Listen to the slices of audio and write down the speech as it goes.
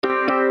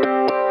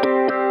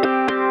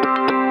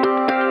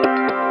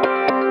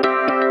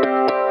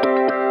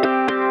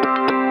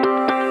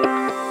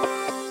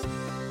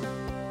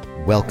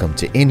Welcome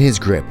to In His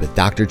Grip with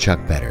Dr.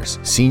 Chuck Betters,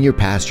 Senior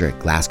Pastor at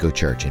Glasgow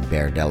Church in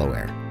Bear,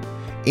 Delaware.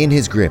 In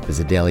His Grip is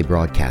a daily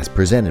broadcast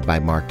presented by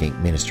Mark Inc.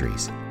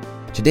 Ministries.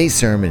 Today's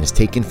sermon is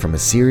taken from a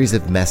series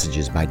of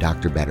messages by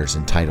Dr. Betters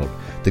entitled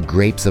The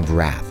Grapes of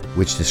Wrath,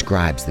 which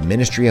describes the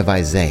ministry of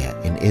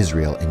Isaiah in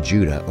Israel and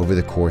Judah over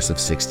the course of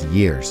 60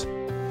 years.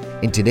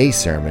 In today's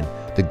sermon,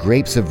 The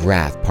Grapes of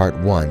Wrath, Part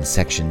 1,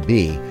 Section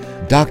B,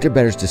 Dr.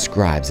 Betters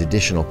describes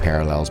additional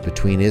parallels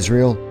between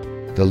Israel,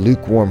 the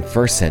lukewarm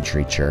first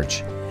century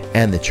church,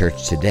 and the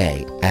church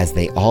today, as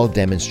they all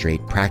demonstrate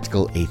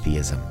practical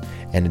atheism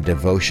and a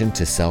devotion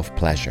to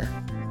self-pleasure.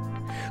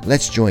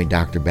 Let's join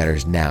Dr.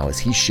 Betters now as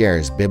he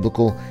shares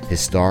biblical,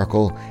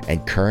 historical,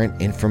 and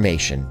current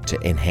information to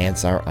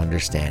enhance our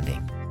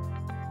understanding.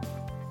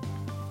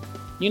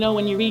 You know,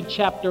 when you read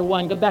chapter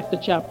 1, go back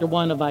to chapter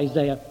 1 of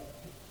Isaiah.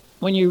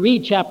 When you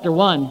read chapter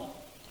 1,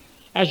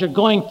 as you're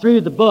going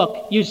through the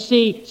book, you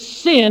see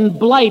sin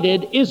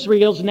blighted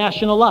Israel's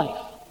national life.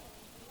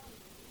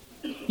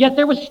 Yet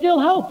there was still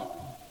hope.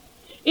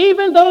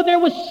 Even though there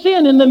was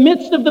sin in the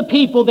midst of the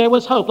people, there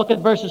was hope. Look at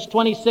verses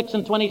 26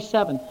 and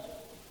 27.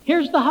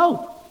 Here's the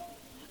hope.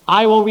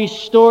 I will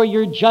restore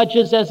your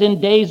judges as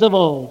in days of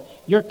old,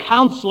 your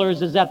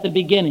counselors as at the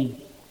beginning.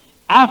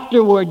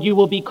 Afterward you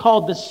will be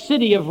called the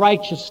city of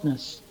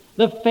righteousness,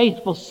 the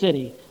faithful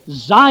city.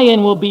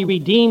 Zion will be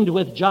redeemed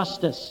with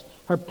justice,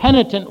 her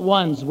penitent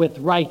ones with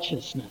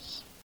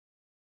righteousness.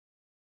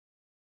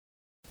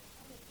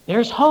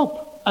 There's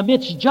hope.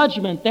 Amidst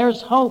judgment,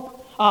 there's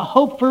hope. A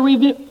hope for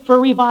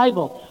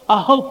revival.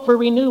 A hope for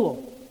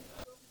renewal.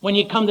 When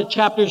you come to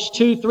chapters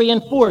 2, 3,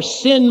 and 4,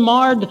 sin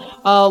marred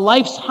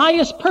life's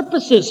highest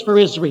purposes for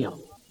Israel.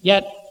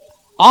 Yet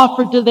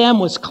offered to them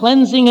was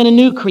cleansing and a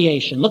new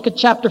creation. Look at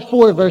chapter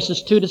 4,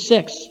 verses 2 to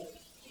 6.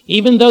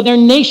 Even though their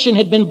nation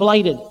had been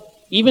blighted,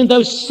 even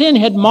though sin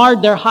had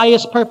marred their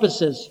highest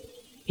purposes,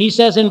 he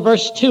says in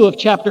verse 2 of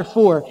chapter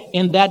 4,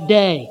 in that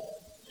day,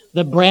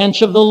 the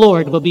branch of the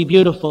Lord will be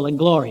beautiful and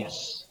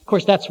glorious. Of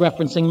course, that's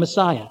referencing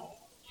Messiah.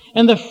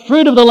 And the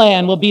fruit of the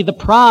land will be the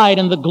pride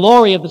and the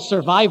glory of the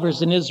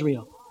survivors in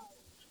Israel.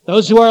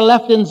 Those who are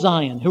left in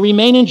Zion, who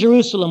remain in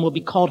Jerusalem, will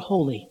be called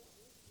holy.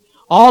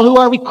 All who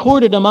are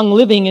recorded among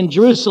living in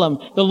Jerusalem,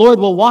 the Lord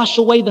will wash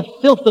away the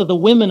filth of the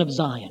women of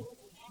Zion.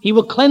 He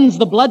will cleanse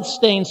the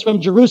bloodstains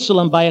from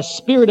Jerusalem by a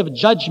spirit of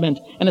judgment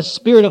and a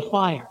spirit of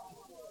fire.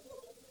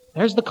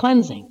 There's the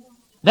cleansing.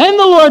 Then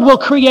the Lord will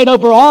create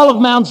over all of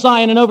Mount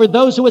Zion and over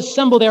those who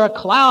assemble there a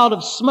cloud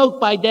of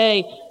smoke by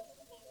day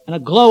and a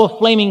glow of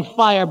flaming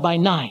fire by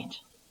night.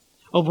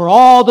 Over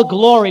all the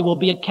glory will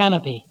be a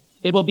canopy.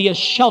 It will be a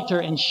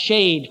shelter and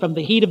shade from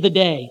the heat of the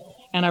day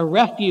and a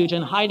refuge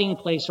and hiding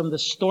place from the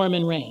storm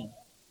and rain.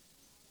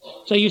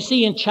 So you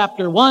see in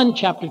chapter 1,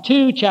 chapter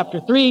 2, chapter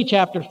 3,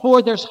 chapter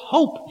 4, there's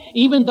hope.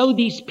 Even though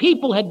these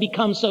people had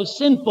become so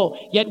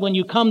sinful, yet when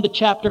you come to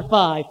chapter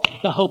 5,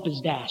 the hope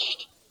is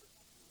dashed.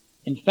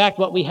 In fact,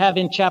 what we have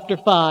in chapter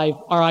 5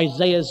 are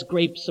Isaiah's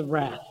grapes of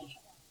wrath.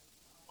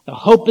 The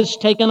hope is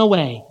taken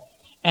away,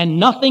 and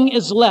nothing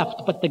is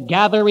left but the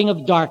gathering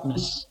of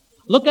darkness.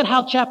 Look at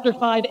how chapter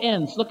 5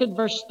 ends. Look at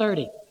verse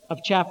 30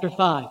 of chapter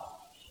 5.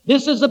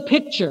 This is a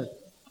picture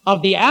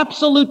of the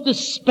absolute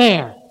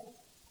despair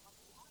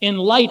in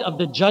light of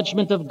the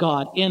judgment of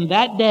God. In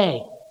that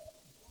day,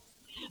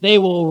 they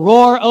will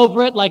roar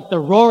over it like the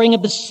roaring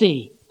of the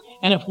sea.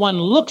 And if one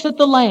looks at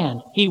the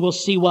land, he will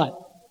see what?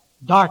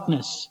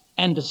 Darkness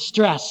and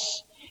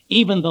distress.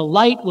 Even the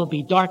light will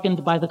be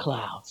darkened by the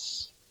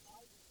clouds.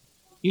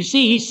 You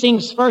see, he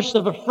sings first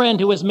of a friend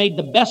who has made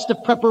the best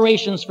of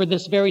preparations for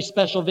this very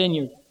special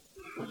vineyard.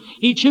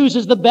 He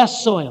chooses the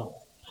best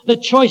soil, the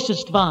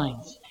choicest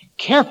vines,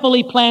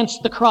 carefully plants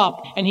the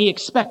crop, and he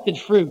expected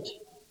fruit.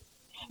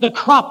 The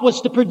crop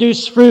was to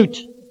produce fruit.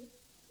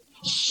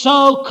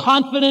 So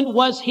confident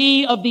was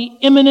he of the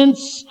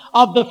imminence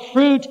of the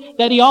fruit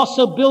that he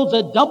also builds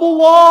a double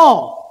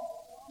wall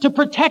to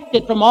protect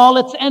it from all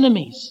its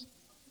enemies.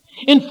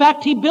 In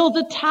fact, he builds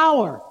a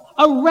tower,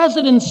 a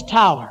residence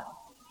tower,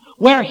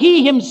 where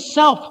he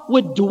himself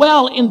would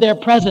dwell in their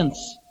presence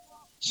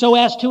so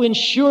as to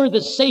ensure the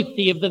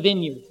safety of the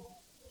vineyard.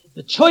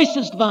 The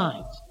choicest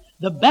vines,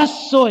 the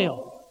best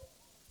soil,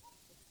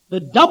 the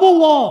double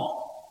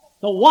wall,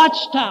 the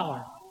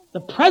watchtower,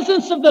 the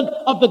presence of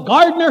the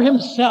gardener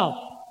himself.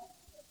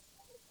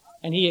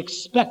 And he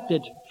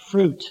expected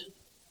fruit.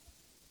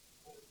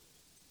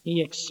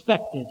 He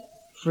expected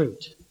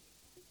fruit.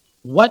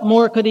 What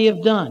more could he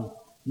have done?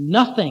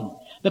 Nothing.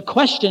 The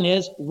question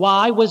is,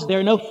 why was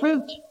there no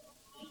fruit?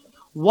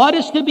 What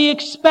is to be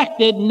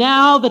expected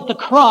now that the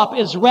crop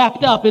is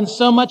wrapped up in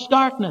so much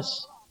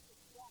darkness?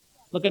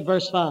 Look at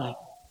verse 5,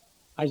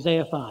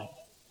 Isaiah 5.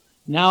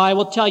 Now I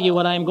will tell you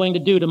what I am going to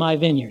do to my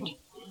vineyard.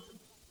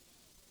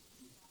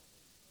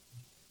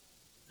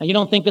 Now you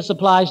don't think this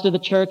applies to the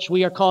church?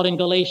 We are called in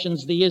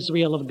Galatians the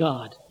Israel of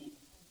God.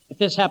 If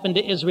this happened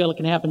to Israel, it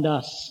can happen to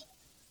us.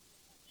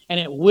 And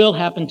it will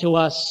happen to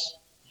us.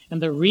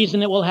 And the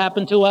reason it will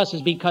happen to us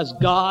is because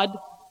God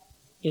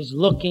is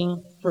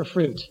looking for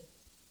fruit.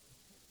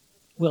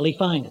 Will he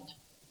find it?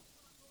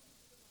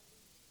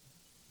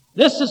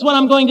 This is what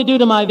I'm going to do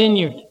to my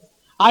vineyard.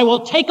 I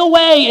will take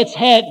away its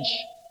hedge,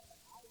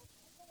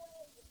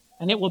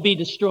 and it will be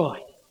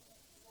destroyed.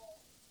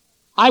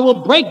 I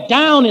will break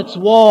down its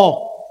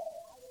wall,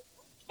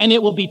 and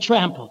it will be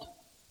trampled.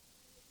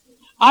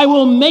 I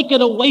will make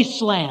it a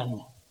wasteland,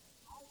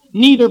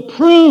 neither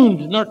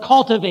pruned nor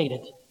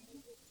cultivated,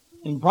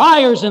 and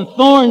briars and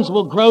thorns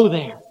will grow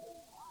there.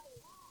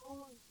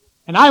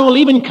 And I will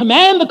even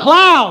command the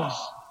clouds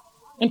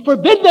and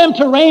forbid them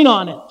to rain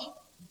on it.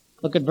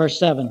 Look at verse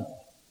 7.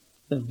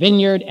 The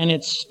vineyard and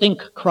its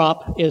stink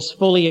crop is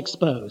fully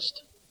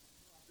exposed.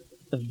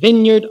 The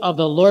vineyard of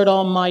the Lord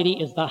Almighty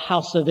is the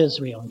house of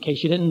Israel, in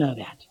case you didn't know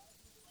that.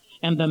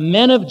 And the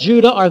men of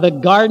Judah are the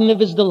garden of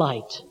his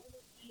delight.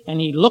 And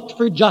he looked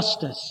for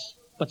justice,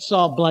 but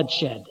saw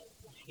bloodshed.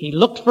 He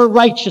looked for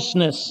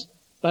righteousness,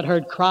 but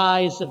heard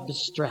cries of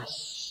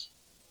distress.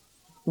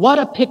 What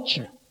a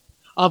picture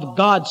of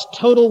God's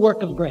total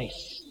work of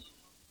grace.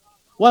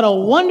 What a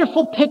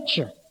wonderful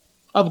picture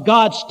of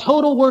God's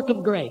total work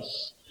of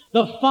grace.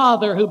 The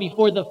Father who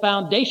before the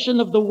foundation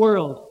of the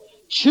world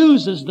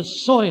chooses the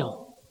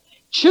soil,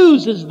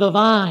 chooses the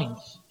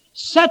vines,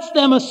 sets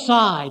them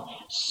aside,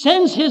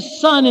 sends his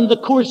Son in the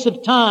course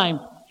of time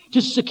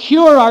to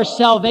secure our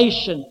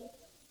salvation,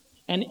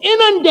 and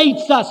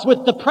inundates us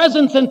with the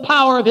presence and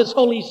power of his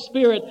Holy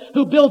Spirit,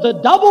 who builds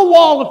a double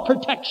wall of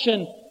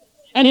protection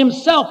and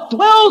himself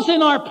dwells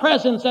in our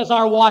presence as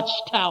our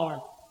watchtower.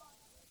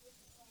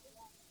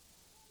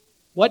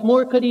 What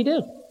more could he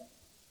do?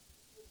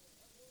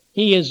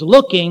 He is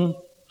looking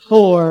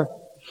for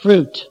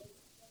fruit.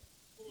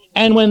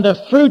 And when the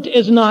fruit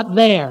is not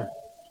there,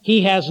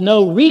 he has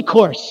no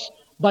recourse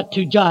but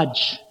to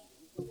judge.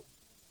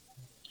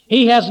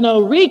 He has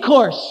no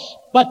recourse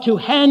but to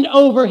hand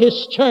over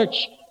his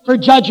church for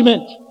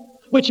judgment,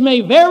 which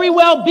may very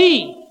well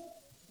be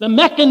the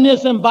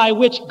mechanism by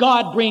which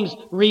God brings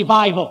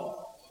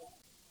revival.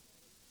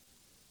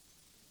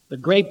 The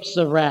grapes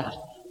of wrath.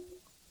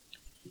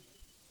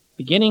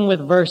 Beginning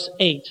with verse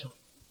 8,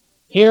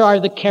 here are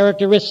the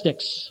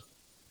characteristics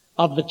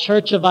of the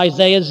church of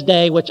Isaiah's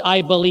day, which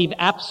I believe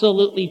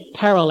absolutely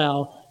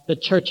parallel the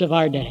church of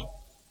our day.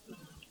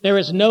 There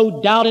is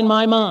no doubt in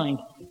my mind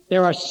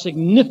there are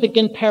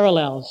significant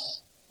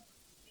parallels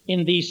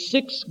in these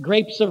 6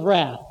 grapes of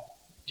wrath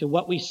to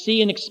what we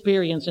see and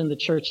experience in the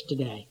church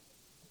today.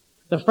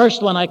 The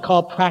first one I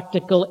call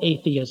practical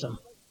atheism.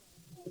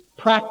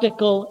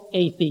 Practical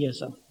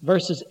atheism.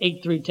 Verses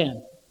 8 through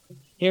 10.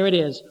 Here it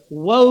is.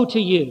 Woe to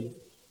you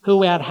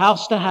who add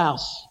house to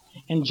house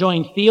and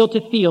join field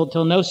to field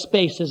till no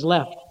space is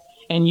left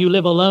and you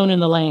live alone in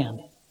the land.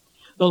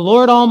 The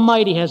Lord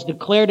Almighty has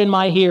declared in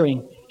my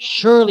hearing,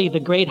 surely the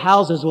great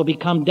houses will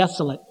become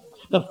desolate,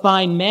 the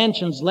fine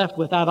mansions left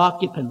without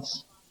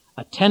occupants.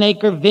 A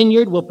 10-acre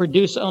vineyard will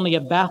produce only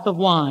a bath of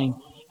wine,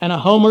 and a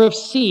homer of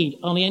seed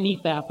only an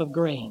ephah of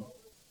grain.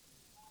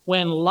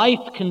 When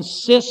life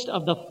consists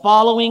of the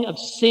following of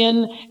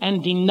sin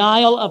and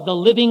denial of the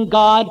living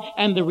God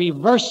and the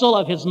reversal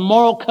of his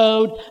moral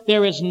code,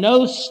 there is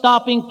no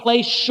stopping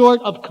place short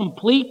of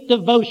complete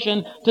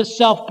devotion to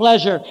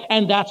self-pleasure.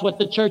 And that's what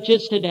the church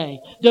is today,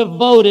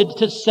 devoted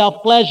to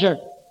self-pleasure.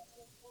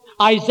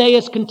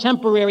 Isaiah's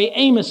contemporary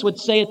Amos would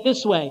say it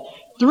this way,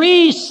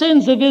 3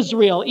 sins of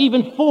Israel,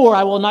 even 4,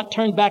 I will not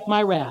turn back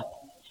my wrath.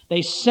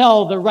 They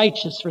sell the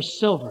righteous for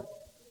silver.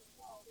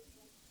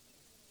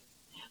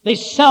 They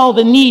sell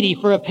the needy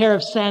for a pair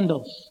of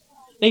sandals.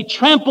 They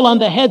trample on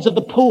the heads of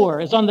the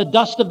poor as on the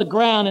dust of the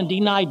ground and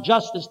deny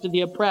justice to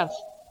the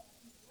oppressed.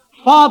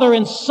 Father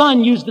and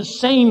son use the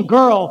same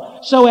girl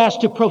so as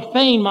to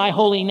profane my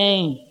holy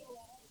name.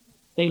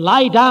 They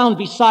lie down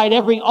beside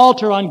every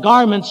altar on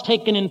garments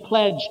taken in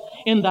pledge.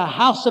 In the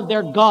house of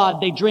their God,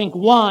 they drink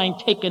wine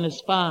taken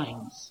as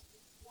fines.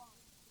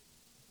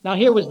 Now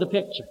here was the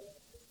picture.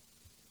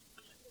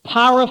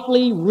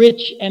 Powerfully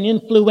rich and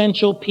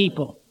influential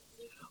people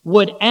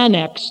would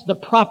annex the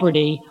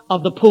property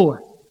of the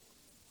poor.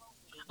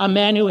 A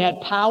man who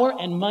had power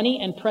and money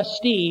and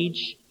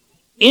prestige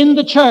in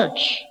the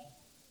church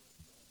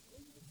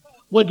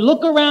would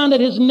look around at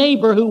his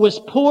neighbor who was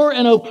poor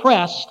and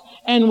oppressed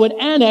and would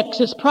annex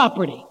his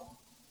property.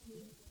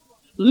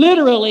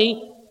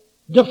 Literally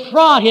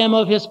defraud him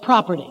of his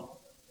property.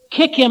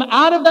 Kick him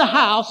out of the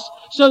house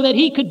so that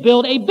he could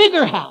build a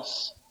bigger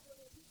house.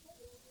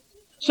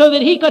 So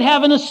that he could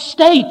have an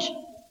estate.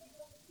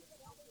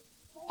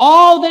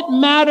 All that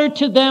mattered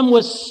to them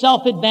was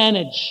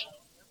self-advantage.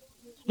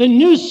 The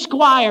new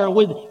squire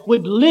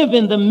would live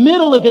in the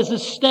middle of his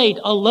estate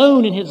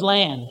alone in his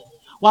land,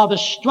 while the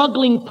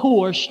struggling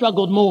poor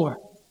struggled more.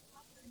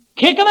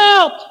 Kick them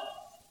out!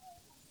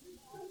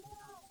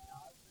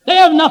 They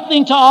have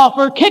nothing to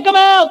offer. Kick them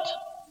out!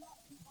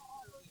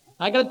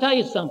 I got to tell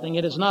you something.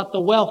 It is not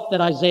the wealth that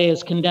Isaiah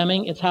is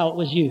condemning. It's how it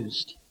was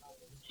used.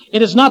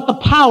 It is not the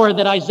power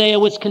that Isaiah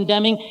was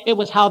condemning. It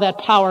was how that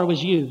power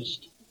was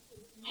used.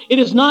 It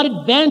is not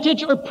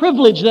advantage or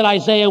privilege that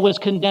Isaiah was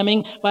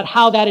condemning, but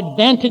how that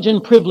advantage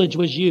and privilege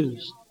was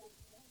used.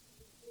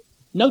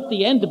 Note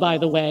the end, by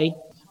the way,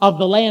 of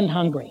the land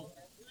hungry.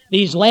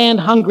 these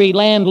land-hungry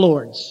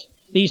landlords,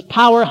 these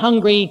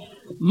power-hungry,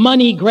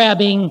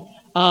 money-grabbing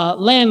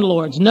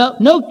landlords.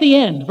 Note the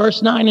end,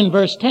 verse 9 and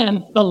verse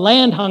 10, the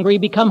land-hungry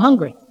become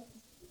hungry.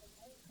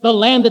 The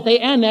land that they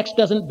annex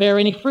doesn't bear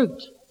any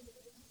fruit.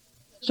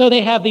 So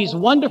they have these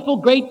wonderful,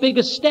 great big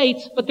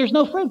estates, but there's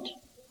no fruit.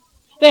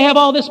 They have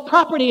all this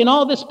property and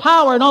all this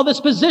power and all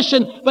this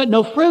position, but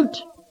no fruit.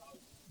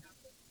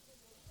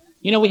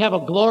 You know, we have a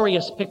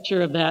glorious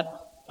picture of that,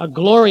 a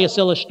glorious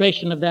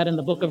illustration of that in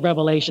the book of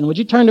Revelation. Would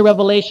you turn to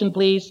Revelation,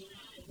 please?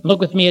 Look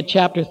with me at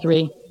chapter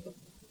 3.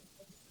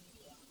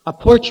 A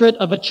portrait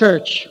of a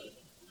church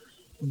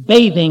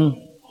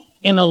bathing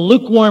in a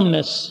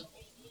lukewarmness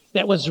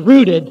that was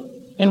rooted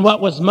in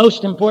what was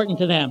most important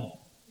to them.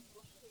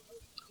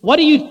 What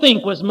do you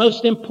think was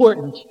most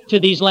important to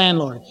these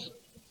landlords?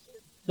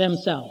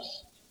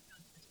 Themselves.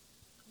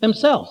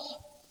 Themselves.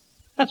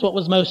 That's what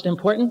was most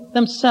important.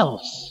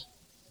 Themselves.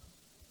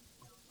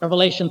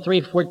 Revelation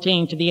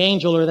 3:14, to the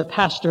angel or the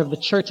pastor of the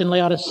church in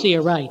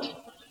Laodicea write,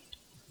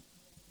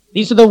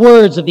 these are the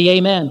words of the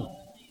Amen,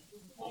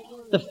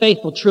 the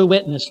faithful true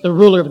witness, the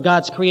ruler of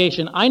God's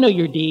creation. I know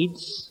your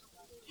deeds.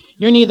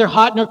 You're neither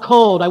hot nor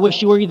cold. I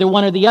wish you were either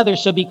one or the other,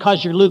 so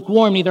because you're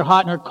lukewarm, neither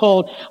hot nor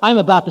cold, I'm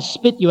about to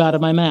spit you out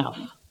of my mouth.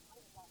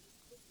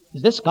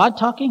 Is this God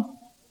talking?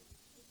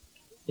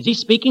 Is he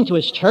speaking to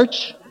his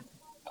church?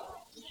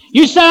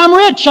 You say, I'm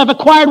rich, I've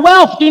acquired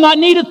wealth, do not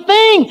need a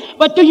thing.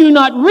 But do you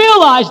not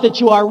realize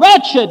that you are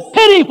wretched,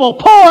 pitiful,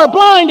 poor,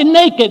 blind, and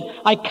naked?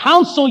 I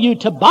counsel you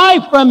to buy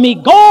from me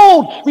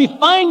gold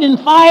refined in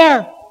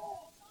fire,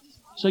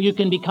 so you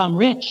can become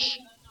rich.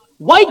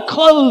 White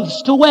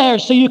clothes to wear,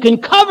 so you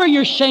can cover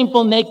your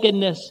shameful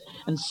nakedness,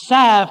 and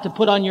salve to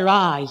put on your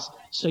eyes,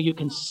 so you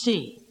can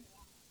see.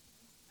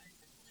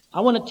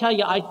 I want to tell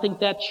you, I think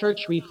that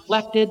church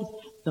reflected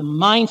the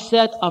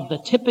mindset of the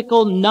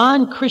typical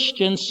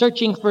non-Christian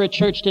searching for a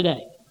church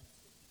today.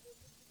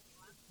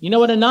 You know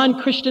what a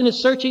non-Christian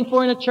is searching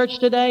for in a church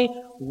today?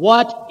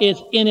 What is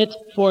in it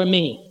for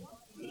me?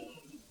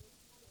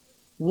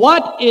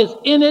 What is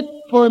in it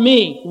for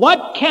me?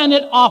 What can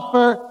it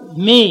offer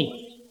me?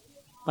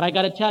 But I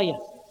got to tell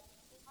you,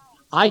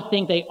 I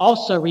think they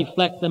also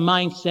reflect the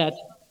mindset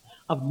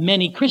of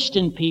many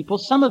Christian people,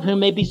 some of whom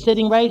may be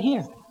sitting right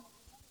here.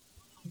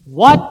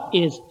 What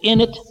is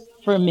in it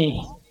for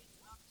me?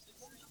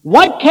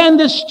 What can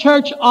this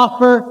church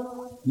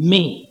offer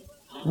me?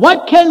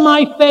 What can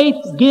my faith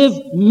give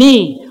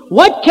me?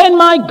 What can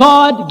my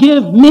God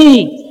give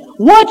me?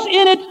 What's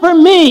in it for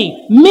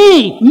me?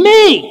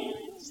 Me!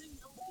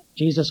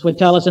 Jesus would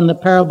tell us in the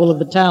parable of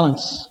the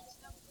talents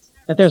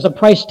that there's a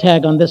price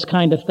tag on this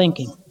kind of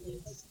thinking.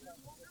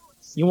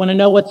 You want to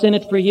know what's in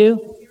it for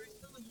you?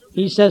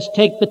 He says,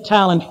 take the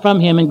talent from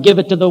him and give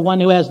it to the one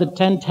who has the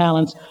 10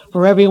 talents.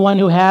 For everyone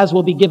who has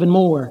will be given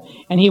more,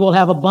 and he will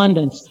have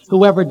abundance.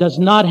 Whoever does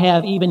not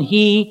have, even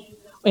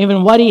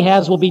what he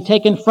has will be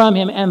taken from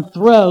him, and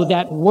throw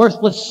that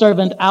worthless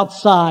servant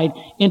outside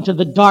into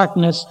the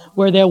darkness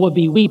where there will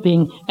be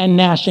weeping and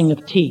gnashing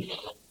of teeth.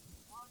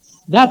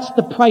 That's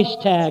the price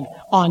tag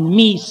on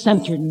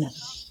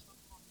me-centeredness.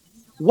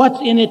 What's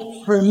in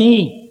it for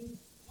me?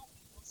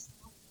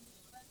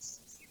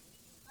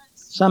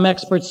 Some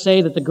experts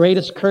say that the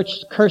greatest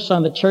curse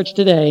on the church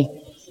today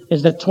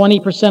is that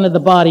 20% of the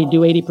body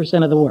do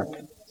 80% of the work.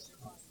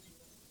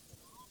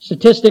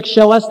 Statistics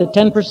show us that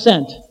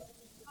 10%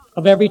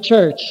 of every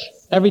church,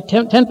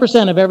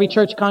 10% of every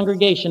church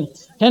congregation,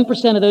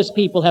 10% of those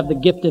people have the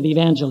gift of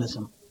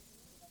evangelism.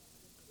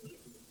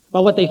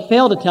 But what they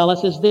fail to tell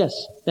us is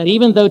this, that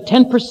even though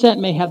 10%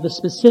 may have the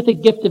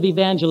specific gift of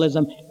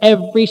evangelism,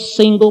 every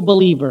single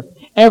believer,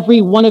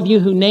 every one of you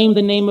who name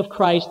the name of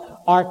Christ,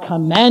 are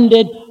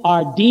commanded,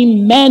 are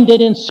demanded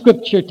in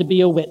Scripture to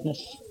be a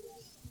witness.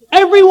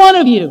 Every one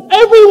of you,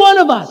 every one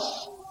of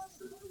us.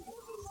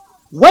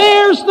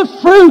 Where's the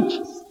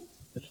fruit?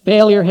 The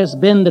failure has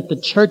been that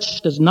the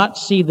church does not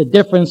see the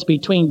difference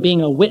between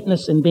being a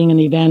witness and being an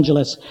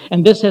evangelist.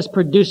 And this has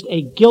produced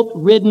a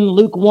guilt-ridden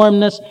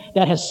lukewarmness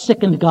that has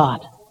sickened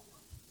God.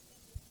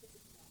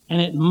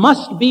 And it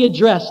must be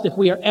addressed if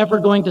we are ever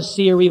going to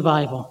see a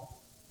revival.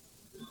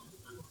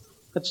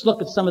 Let's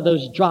look at some of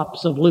those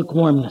drops of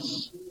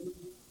lukewarmness.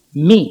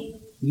 Me.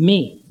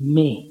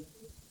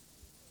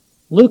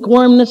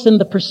 Lukewarmness in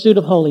the pursuit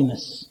of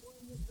holiness.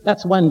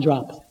 That's one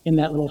drop in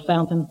that little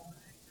fountain.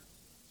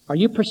 Are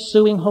you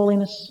pursuing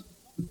holiness?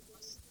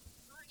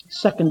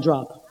 Second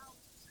drop.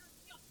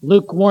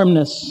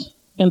 Lukewarmness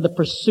in the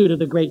pursuit of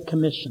the Great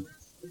Commission.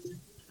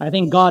 I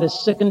think God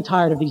is sick and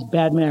tired of these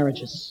bad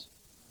marriages.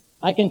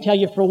 I can tell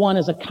you for one,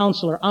 as a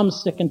counselor, I'm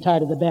sick and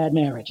tired of the bad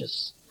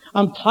marriages.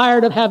 I'm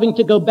tired of having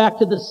to go back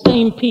to the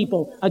same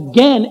people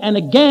again and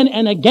again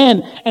and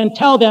again and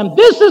tell them,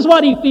 this is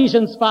what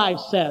Ephesians 5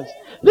 says.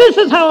 This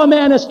is how a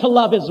man is to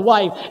love his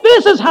wife.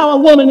 This is how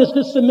a woman is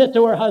to submit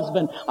to her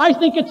husband. I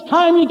think it's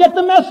time you get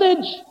the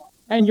message.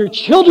 And your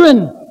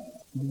children,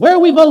 where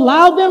we've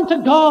allowed them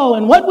to go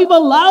and what we've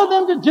allowed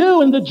them to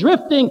do and the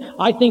drifting,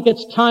 I think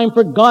it's time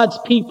for God's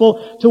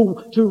people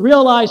to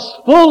realize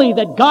fully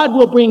that God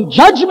will bring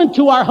judgment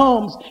to our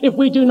homes if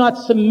we do not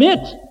submit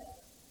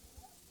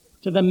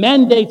to the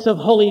mandates of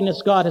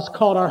holiness God has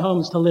called our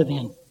homes to live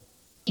in.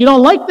 If you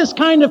don't like this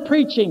kind of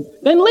preaching,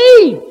 then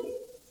leave.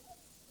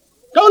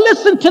 Go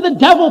listen to the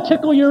devil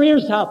tickle your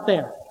ears out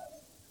there.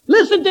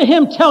 Listen to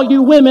him tell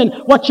you women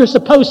what you're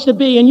supposed to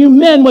be and you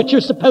men what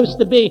you're supposed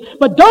to be.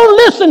 But don't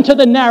listen to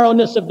the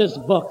narrowness of this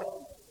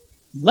book.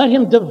 Let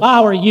him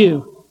devour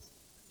you,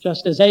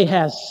 just as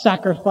Ahaz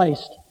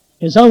sacrificed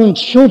his own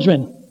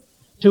children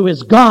to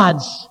his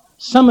gods.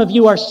 Some of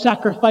you are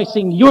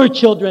sacrificing your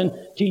children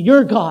to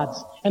your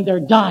gods, and they're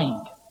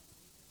dying.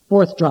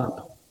 Fourth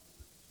drop.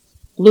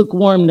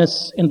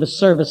 Lukewarmness in the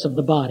service of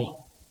the body.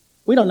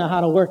 We don't know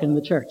how to work in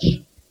the church.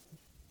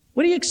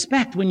 What do you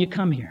expect when you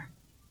come here?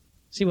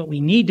 See, what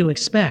we need to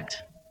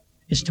expect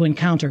is to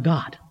encounter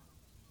God.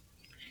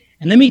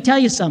 And let me tell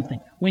you something.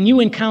 When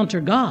you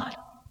encounter God,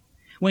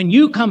 when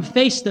you come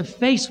face to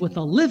face with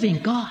a living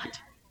God,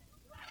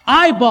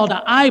 eyeball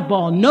to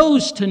eyeball,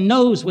 nose to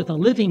nose with a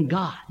living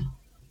God,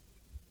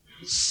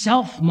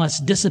 self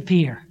must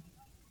disappear.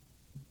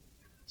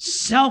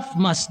 Self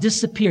must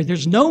disappear.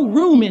 There's no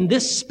room in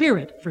this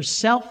spirit for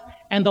self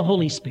and the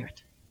Holy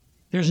Spirit.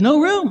 There's no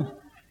room.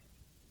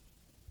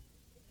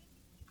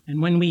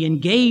 And when we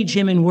engage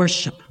him in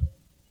worship,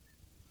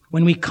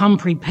 when we come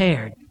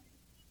prepared,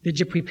 did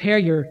you prepare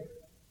your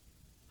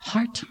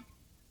heart?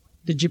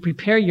 Did you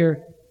prepare your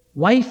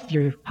wife,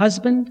 your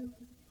husband?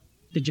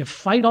 Did you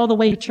fight all the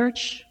way to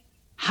church?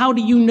 How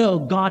do you know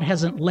God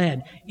hasn't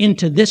led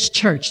into this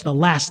church the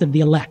last of the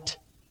elect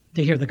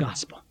to hear the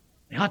gospel?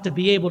 They ought to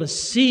be able to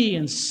see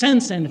and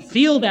sense and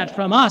feel that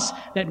from us,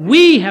 that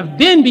we have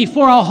been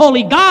before a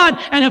holy God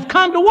and have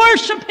come to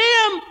worship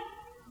him.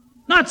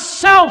 Not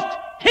self,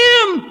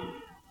 him.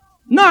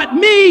 Not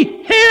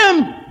me,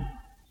 him.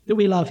 Do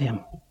we love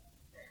him?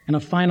 And a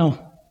final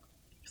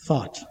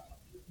thought.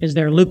 Is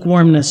there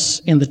lukewarmness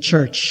in the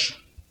church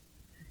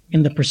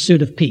in the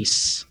pursuit of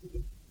peace?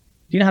 Do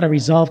you know how to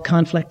resolve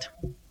conflict?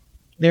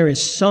 There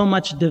is so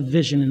much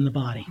division in the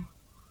body.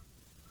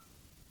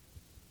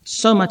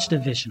 So much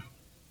division.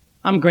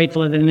 I'm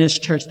grateful that in this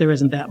church there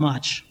isn't that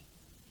much.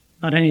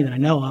 Not any that I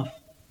know of. I'm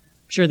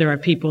sure there are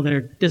people that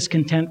are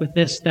discontent with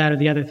this, that, or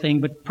the other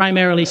thing, but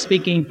primarily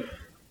speaking,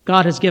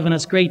 God has given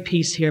us great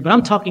peace here. But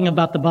I'm talking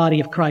about the body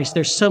of Christ.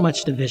 There's so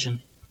much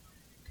division.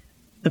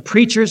 The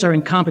preachers are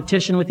in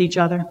competition with each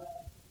other.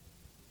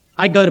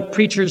 I go to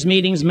preachers'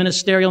 meetings,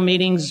 ministerial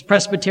meetings,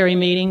 presbytery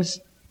meetings.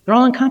 They're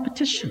all in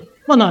competition.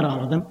 Well, not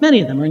all of them.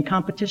 Many of them are in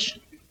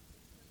competition.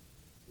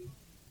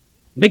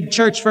 Big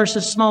church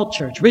versus small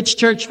church. Rich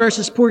church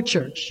versus poor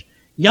church.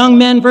 Young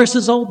men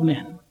versus old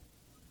men.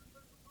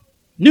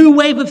 New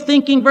wave of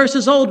thinking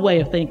versus old way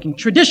of thinking.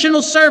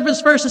 Traditional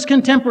service versus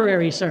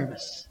contemporary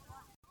service.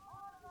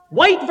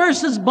 White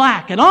versus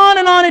black. And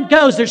on it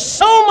goes. There's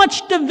so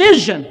much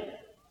division.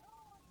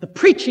 The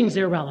preaching's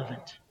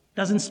irrelevant.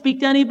 Doesn't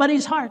speak to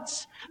anybody's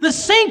hearts. The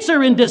saints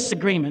are in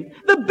disagreement.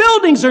 The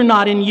buildings are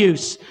not in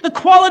use. The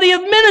quality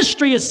of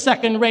ministry is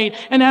second rate.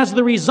 And as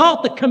the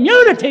result, the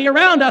community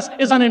around us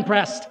is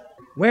unimpressed.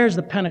 Where's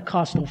the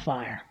Pentecostal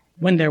fire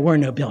when there were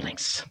no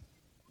buildings?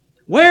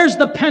 Where's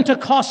the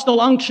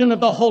Pentecostal unction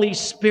of the Holy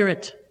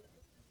Spirit?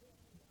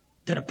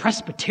 Did a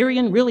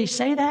Presbyterian really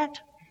say that?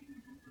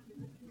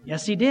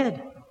 Yes, he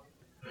did.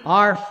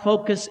 Our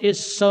focus is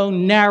so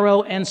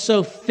narrow and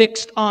so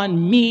fixed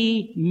on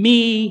me.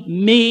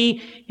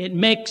 It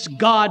makes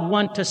God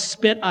want to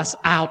spit us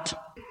out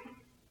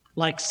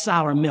like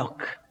sour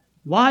milk.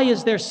 Why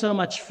is there so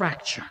much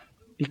fracture?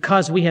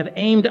 Because we have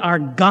aimed our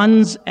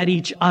guns at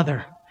each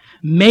other,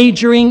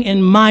 majoring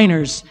in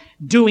minors,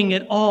 doing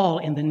it all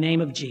in the name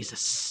of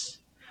Jesus.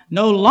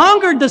 No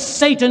longer does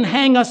Satan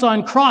hang us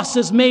on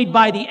crosses made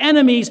by the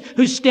enemies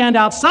who stand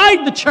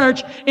outside the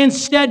church.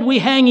 Instead, we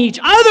hang each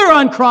other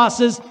on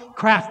crosses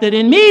crafted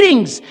in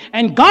meetings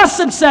and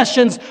gossip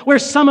sessions where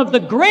some of the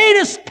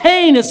greatest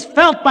pain is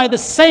felt by the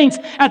saints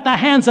at the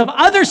hands of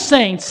other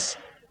saints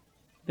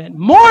that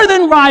more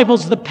than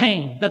rivals the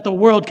pain that the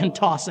world can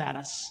toss at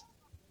us.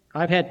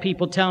 I've had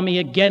people tell me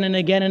again and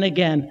again and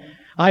again,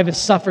 I've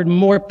suffered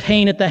more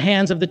pain at the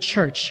hands of the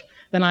church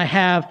than I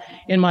have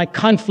in my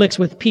conflicts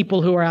with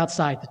people who are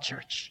outside the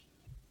church.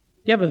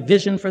 Do you have a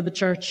vision for the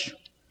church? Do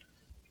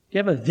you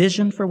have a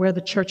vision for where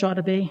the church ought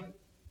to be?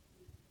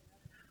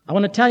 I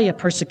want to tell you,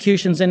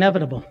 persecution's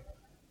inevitable.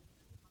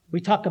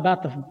 We talk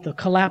about the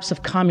collapse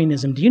of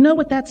communism. Do you know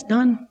what that's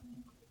done?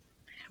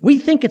 We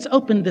think it's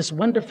opened this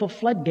wonderful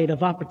floodgate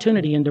of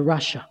opportunity into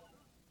Russia.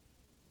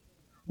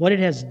 What it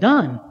has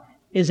done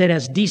is it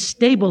has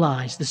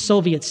destabilized the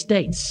Soviet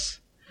states.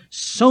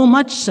 So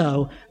much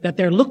so that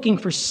they're looking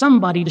for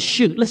somebody to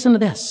shoot. Listen to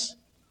this.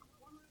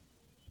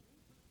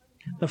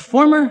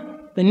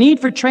 The need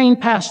for trained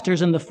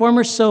pastors in the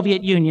former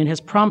Soviet Union has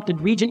prompted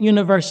Regent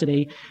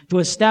University to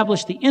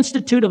establish the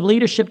Institute of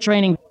Leadership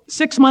Training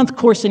 6-month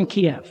course in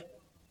Kiev.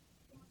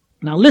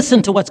 Now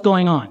listen to what's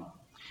going on.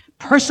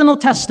 Personal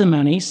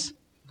testimonies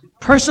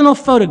personal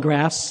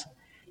photographs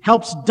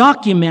helps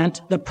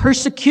document the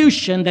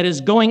persecution that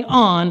is going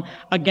on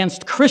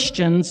against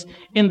Christians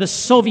in the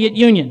Soviet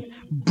Union.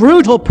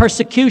 Brutal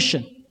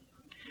persecution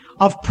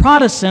of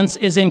Protestants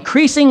is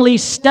increasing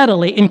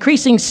steadily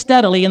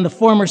in the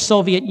former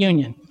Soviet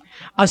Union.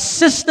 A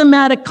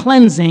systematic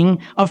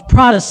cleansing of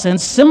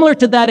Protestants, similar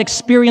to that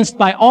experienced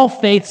by all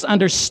faiths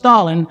under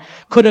Stalin,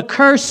 could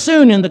occur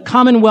soon in the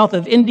Commonwealth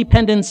of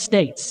Independent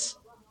States.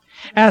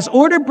 As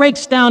order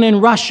breaks down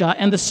in Russia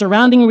and the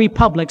surrounding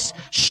republics,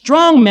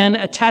 strong men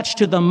attached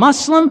to the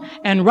Muslim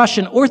and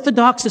Russian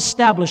Orthodox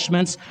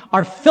establishments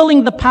are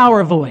filling the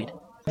power void.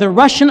 The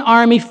Russian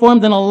army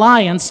formed an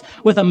alliance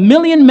with a 1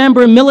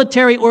 million-member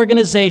military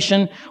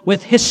organization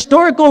with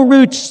historical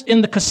roots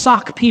in the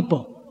Cossack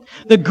people.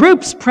 The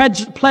groups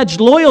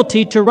pledged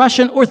loyalty to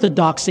Russian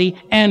Orthodoxy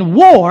and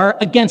war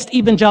against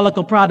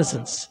evangelical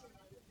Protestants.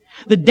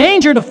 The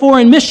danger to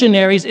foreign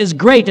missionaries is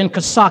great in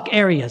Cossack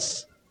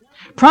areas.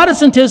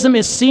 Protestantism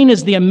is seen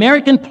as the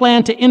American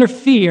plan to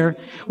interfere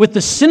with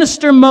the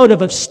sinister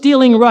motive of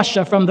stealing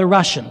Russia from the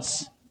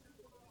Russians.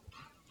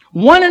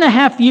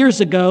 1.5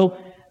 years ago,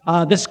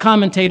 this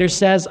commentator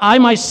says, I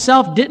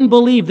myself didn't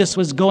believe this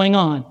was going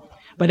on.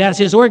 But as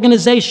his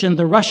organization,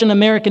 the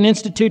Russian-American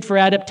Institute for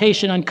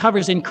Adaptation,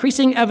 uncovers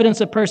increasing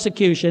evidence of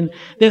persecution,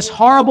 this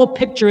horrible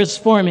picture is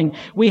forming.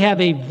 We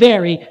have a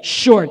very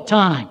short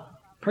time.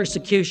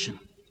 Persecution.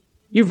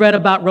 You've read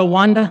about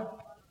Rwanda.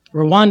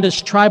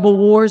 Rwanda's tribal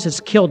wars has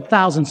killed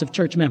thousands of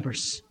church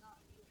members.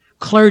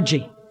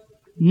 Clergy,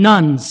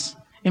 nuns,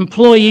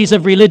 employees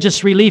of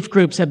religious relief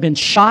groups have been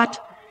shot,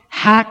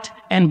 hacked,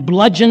 and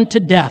bludgeoned to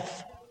death.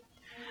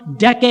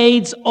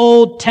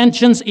 Decades-old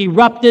tensions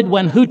erupted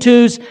when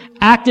Hutus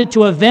acted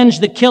to avenge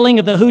the killing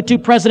of the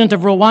Hutu president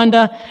of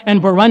Rwanda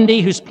and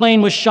Burundi, whose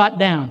plane was shot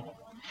down.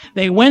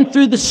 They went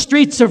through the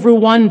streets of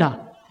Rwanda,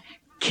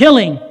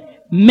 killing,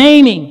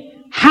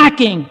 maiming,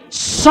 hacking,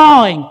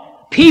 sawing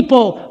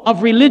people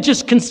of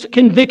religious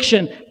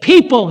conviction.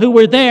 People who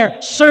were there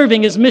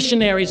serving as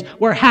missionaries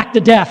were hacked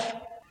to death.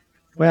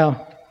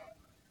 Well,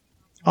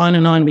 on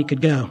and on we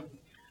could go.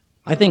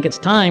 I think it's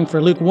time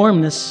for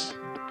lukewarmness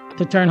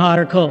to turn hot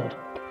or cold.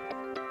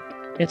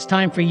 It's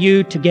time for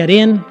you to get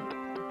in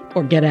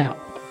or get out.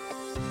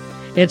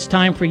 It's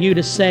time for you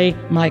to say,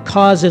 my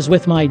cause is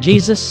with my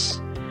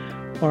Jesus,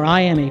 or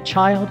I am a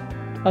child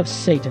of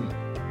Satan.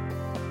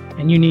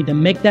 And you need to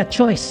make that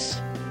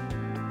choice.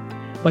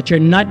 But you're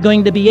not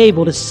going to be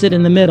able to sit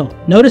in the middle.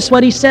 Notice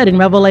what he said in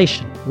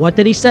Revelation. What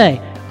did he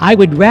say? I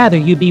would rather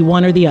you be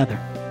one or the other.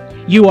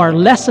 You are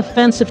less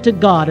offensive to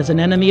God as an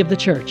enemy of the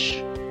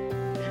church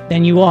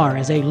than you are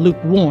as a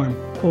lukewarm,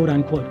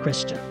 quote-unquote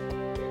Christian.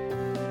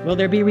 Will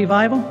there be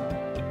revival?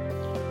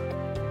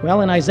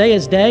 Well, in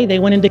Isaiah's day, they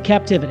went into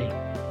captivity.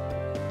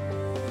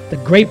 The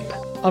grape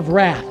of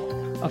wrath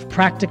of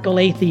practical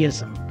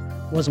atheism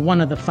was one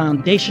of the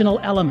foundational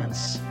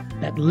elements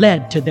that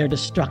led to their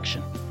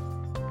destruction.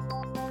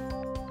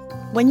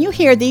 When you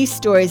hear these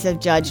stories of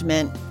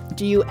judgment,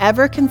 do you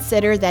ever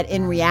consider that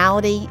in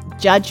reality,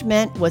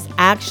 judgment was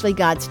actually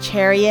God's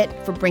chariot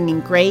for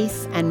bringing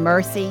grace and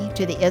mercy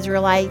to the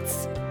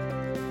Israelites?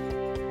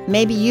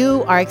 Maybe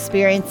you are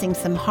experiencing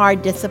some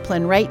hard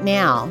discipline right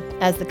now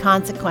as the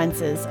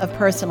consequences of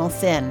personal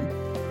sin.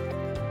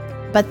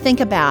 But think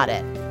about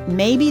it.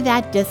 Maybe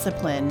that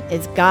discipline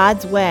is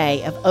God's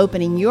way of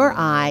opening your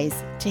eyes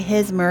to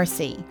His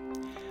mercy.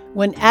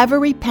 Whenever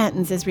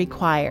repentance is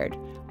required,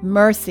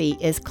 mercy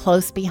is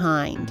close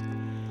behind.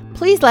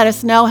 Please let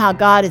us know how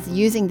God is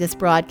using this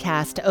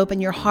broadcast to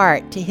open your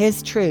heart to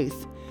His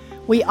truth.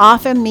 We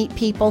often meet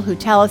people who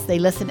tell us they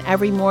listen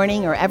every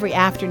morning or every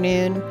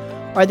afternoon,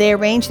 or they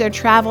arrange their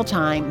travel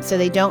time so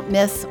they don't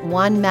miss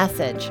one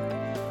message.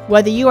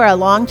 Whether you are a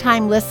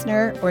longtime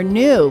listener or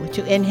new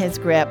to In His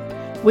Grip,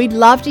 we'd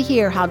love to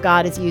hear how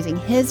God is using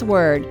His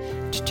Word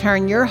to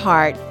turn your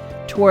heart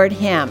toward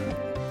Him.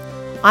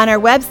 On our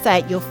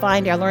website, you'll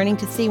find our Learning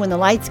to See When the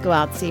Lights Go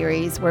Out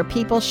series, where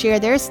people share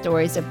their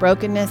stories of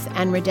brokenness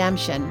and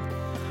redemption.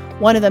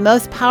 One of the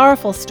most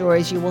powerful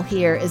stories you will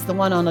hear is the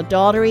one on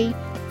adultery,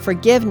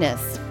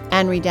 forgiveness,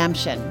 and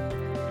redemption.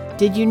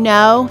 Did you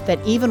know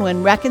that even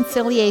when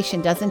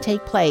reconciliation doesn't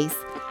take place,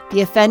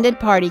 the offended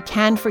party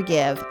can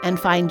forgive and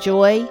find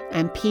joy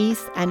and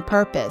peace and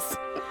purpose?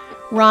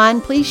 Ron,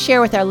 please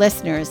share with our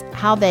listeners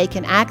how they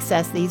can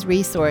access these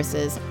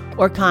resources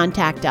or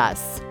contact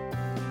us.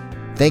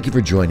 Thank you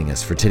for joining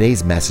us for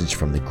today's message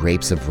from the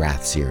Grapes of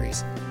Wrath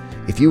series.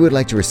 If you would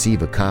like to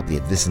receive a copy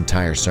of this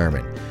entire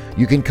sermon,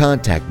 you can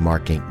contact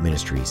Mark Inc.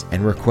 Ministries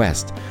and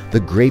request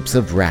The Grapes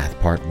of Wrath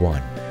Part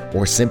 1,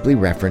 or simply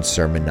reference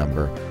sermon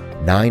number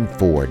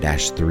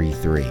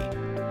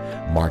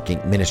 94-33. Mark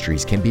Inc.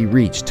 Ministries can be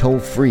reached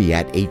toll-free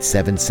at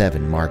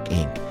 877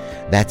 Inc.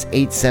 That's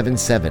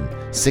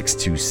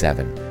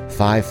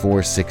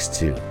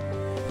 877-627-5462.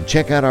 And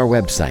check out our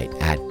website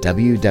at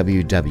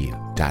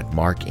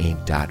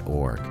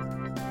www.markinc.org.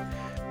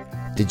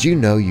 Did you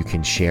know you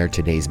can share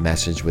today's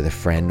message with a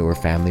friend or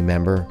family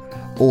member,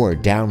 or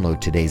download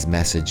today's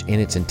message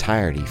in its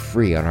entirety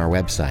free on our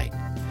website?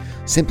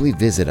 simply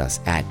visit us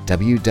at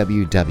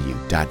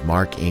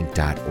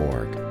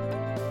www.markinc.org.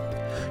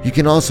 You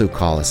can also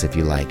call us if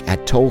you like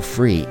at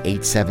toll-free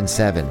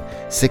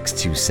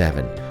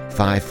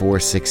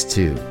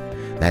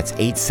 877-627-5462. That's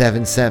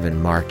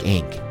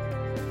 877-MARK-INC.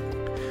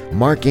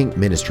 Mark Inc.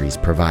 Ministries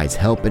provides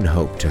help and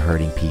hope to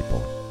hurting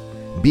people.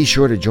 Be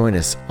sure to join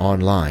us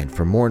online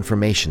for more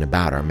information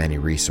about our many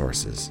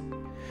resources.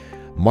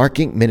 Mark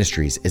Inc.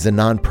 Ministries is a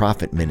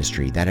nonprofit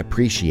ministry that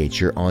appreciates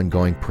your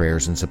ongoing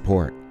prayers and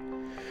support.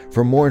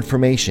 For more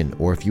information,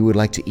 or if you would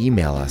like to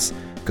email us,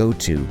 go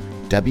to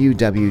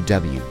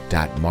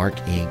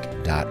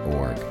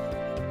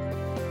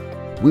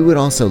www.markinc.org. We would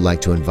also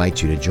like to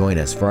invite you to join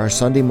us for our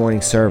Sunday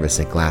morning service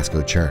at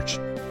Glasgow Church.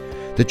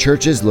 The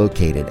church is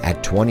located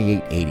at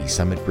 2880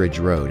 Summit Bridge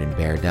Road in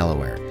Bear,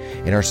 Delaware,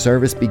 and our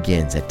service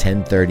begins at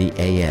 10:30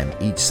 a.m.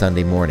 each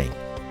Sunday morning.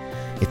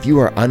 If you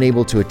are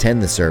unable to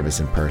attend the service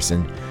in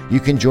person, you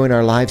can join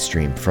our live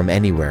stream from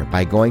anywhere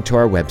by going to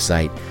our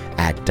website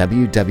at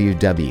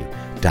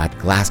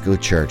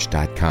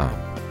www.glasgowchurch.com.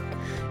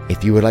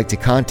 If you would like to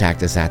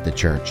contact us at the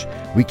church,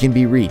 we can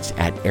be reached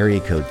at area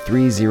code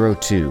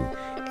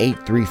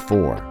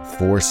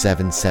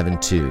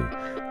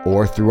 302-834-4772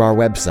 or through our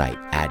website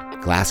at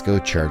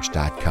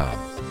glasgowchurch.com.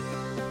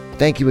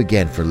 Thank you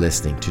again for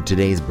listening to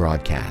today's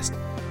broadcast.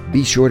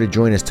 Be sure to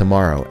join us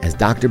tomorrow as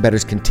Dr.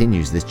 Betters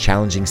continues this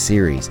challenging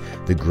series,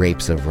 The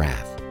Grapes of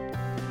Wrath.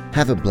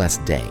 Have a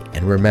blessed day,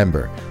 and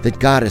remember that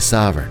God is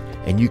sovereign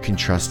and you can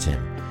trust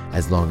Him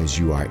as long as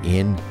you are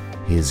in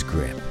His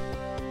grip.